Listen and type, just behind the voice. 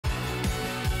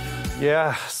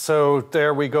Yeah, so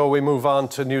there we go. We move on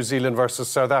to New Zealand versus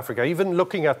South Africa. Even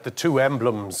looking at the two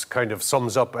emblems kind of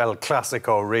sums up El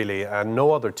Clasico, really. And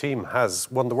no other team has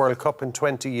won the World Cup in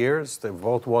 20 years. They've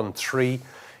both won 3.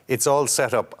 It's all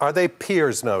set up. Are they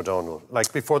peers now, Donald?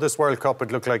 Like before this World Cup,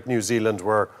 it looked like New Zealand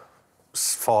were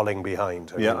falling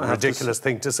behind. I mean, ridiculous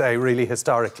thing to say, really,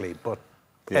 historically, but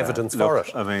evidence for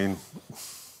it. I mean,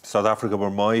 South Africa were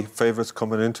my favourites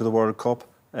coming into the World Cup.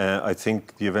 I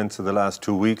think the events of the last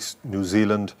 2 weeks, New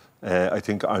Zealand, I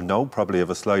think are now probably have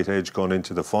a slight edge going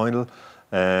into the final.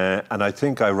 And I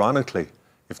think, ironically,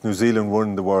 if New Zealand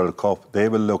won the World Cup, they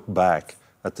will look back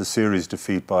at the series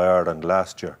defeat by Ireland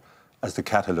last year as the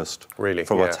catalyst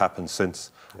for what's happened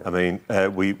since. Yeah. I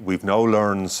mean, we've now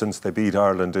learned since they beat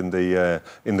Ireland in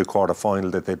the quarter-final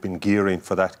that they've been gearing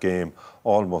for that game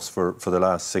almost for the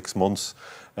last 6 months.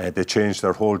 They changed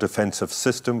their whole defensive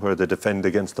system where they defend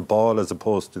against the ball as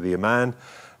opposed to the man.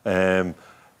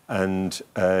 And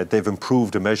they've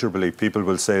improved immeasurably. People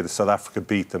will say that South Africa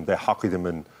beat them, they hockeyed them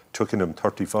and took in them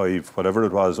 35, whatever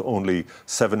it was, only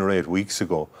 7 or 8 weeks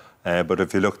ago. But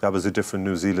if you look, that was a different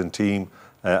New Zealand team.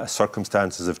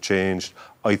 Circumstances have changed.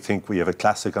 I think we have a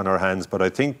classic on our hands. But I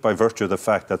think by virtue of the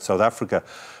fact that South Africa,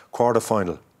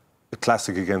 quarter-final, a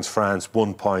classic against France,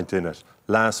 1 point in it.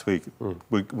 Last week,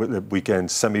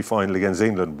 weekend, semi-final against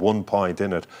England, 1 point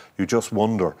in it. You just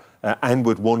wonder, and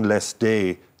with one less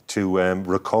day to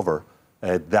recover,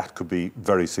 that could be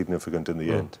very significant in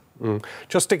the end.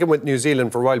 Just sticking with New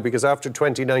Zealand for a while, because after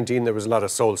 2019 there was a lot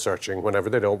of soul-searching. Whenever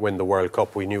they don't win the World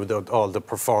Cup, we knew that all the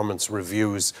performance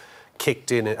reviews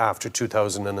kicked in after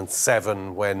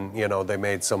 2007 when, you know, they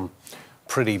made some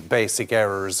pretty basic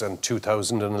errors, and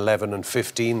 2011 and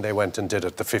 15 they went and did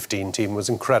it. The 15 team was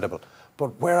incredible.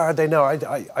 But where are they now?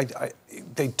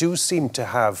 They do seem to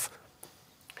have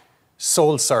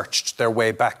soul-searched their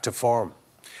way back to form.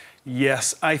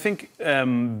 Yes, I think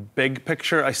big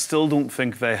picture, I still don't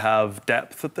think they have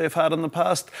depth that they've had in the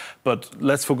past. But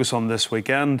let's focus on this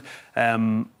weekend.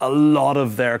 A lot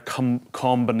of their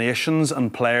combinations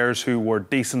and players who were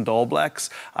decent All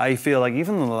Blacks, I feel like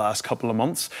even in the last couple of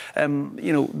months,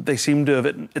 you know, they seem to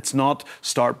have it's not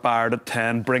start Barrett at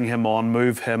 10, bring him on,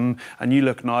 move him, and you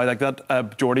look now like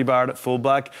that Geordie Barrett at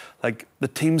fullback, like the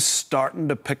team's starting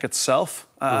to pick itself.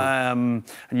 And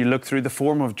you look through the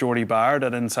form of Geordie Barrett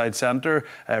at inside centre.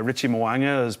 Richie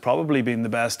Mwanga has probably been the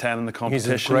best 10 in the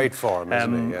competition. He's in great form,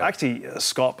 isn't he? Yeah. Actually,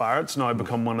 Scott Barrett's now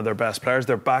become one of their best players.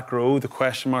 Their back row, the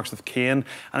question marks with Kane.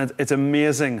 And it's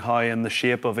amazing how in the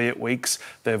shape of 8 weeks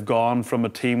they've gone from a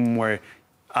team where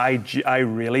I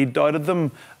really doubted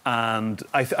them. And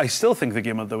I still think the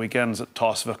game of the weekend is a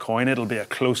toss of a coin. It'll be a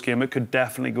close game. It could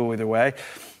definitely go either way.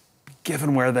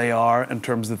 Given where they are in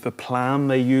terms of the plan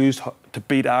they used to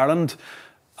beat Ireland,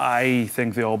 I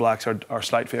think the All Blacks are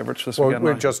slight favourites this weekend.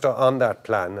 We're just on that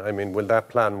plan. I mean, will that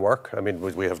plan work? I mean,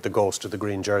 we have the ghost of the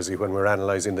green jersey when we're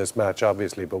analysing this match,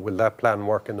 obviously, but will that plan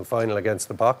work in the final against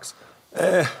the Box?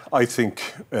 I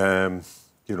think,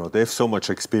 you know, they have so much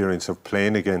experience of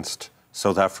playing against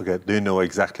South Africa. They know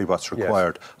exactly what's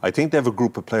required. Yes. I think they have a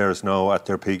group of players now at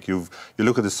their peak. You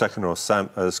look at the second row.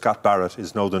 Scott Barrett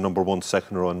is now the #1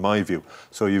 second row in my view.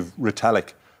 So you've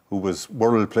Retallick, who was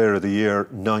World Player of the Year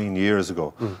 9 years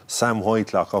ago. Sam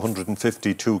Whitelock,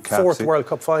 152 caps. 4th World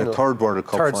Cup final. The 3rd World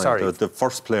Cup final. The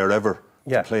first player ever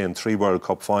to play in 3 World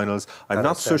Cup finals. I'm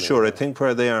not so sure. I think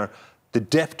where they are, the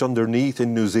depth underneath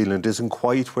in New Zealand isn't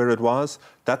quite where it was.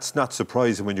 That's not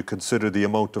surprising when you consider the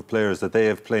amount of players that they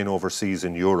have playing overseas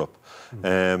in Europe.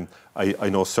 I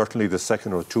know certainly the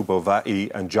second row, Tubo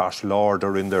Va'i and Josh Lord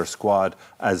are in their squad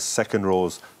as second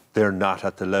rows. They're not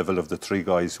at the level of the 3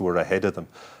 guys who are ahead of them.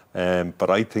 But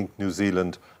I think New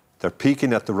Zealand, they're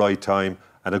peaking at the right time,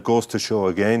 and it goes to show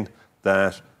again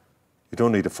that you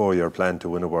don't need a 4-year plan to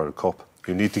win a World Cup.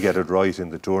 You need to get it right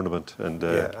in the tournament. And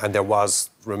and there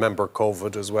was, remember,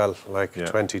 COVID as well. Like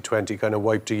 2020 kind of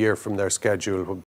wiped a year from their schedule.